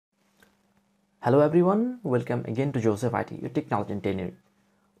Hello everyone, welcome again to Joseph IT, your technology engineer.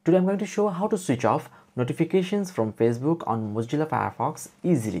 Today I'm going to show how to switch off notifications from Facebook on Mozilla Firefox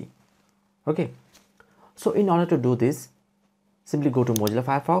easily. Okay, so in order to do this, simply go to Mozilla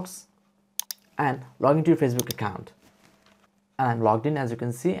Firefox and log into your Facebook account. And I'm logged in, as you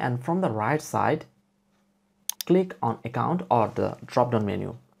can see, and from the right side, click on account or the drop down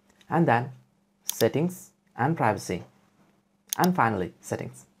menu, and then settings and privacy, and finally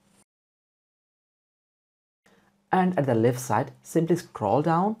settings. And at the left side, simply scroll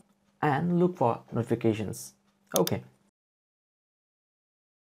down and look for notifications. Okay.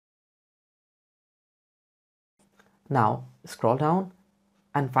 Now scroll down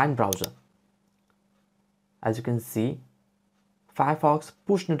and find browser. As you can see, Firefox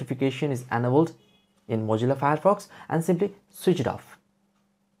push notification is enabled in Mozilla Firefox, and simply switch it off.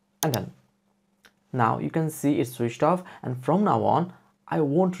 And then now you can see it's switched off, and from now on I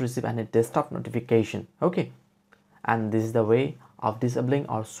won't receive any desktop notification. Okay. And this is the way of disabling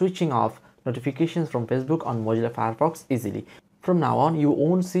or switching off notifications from Facebook on Mozilla Firefox easily. From now on, you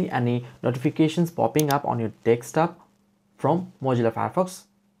won't see any notifications popping up on your desktop from Mozilla Firefox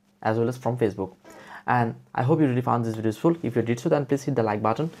as well as from Facebook. And I hope you really found this video useful. If you did so, then please hit the like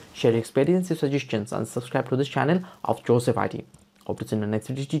button, share your experiences, suggestions, and subscribe to this channel of Joseph IT. Hope to see you in the next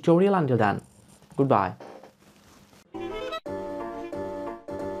video tutorial. Until then, goodbye.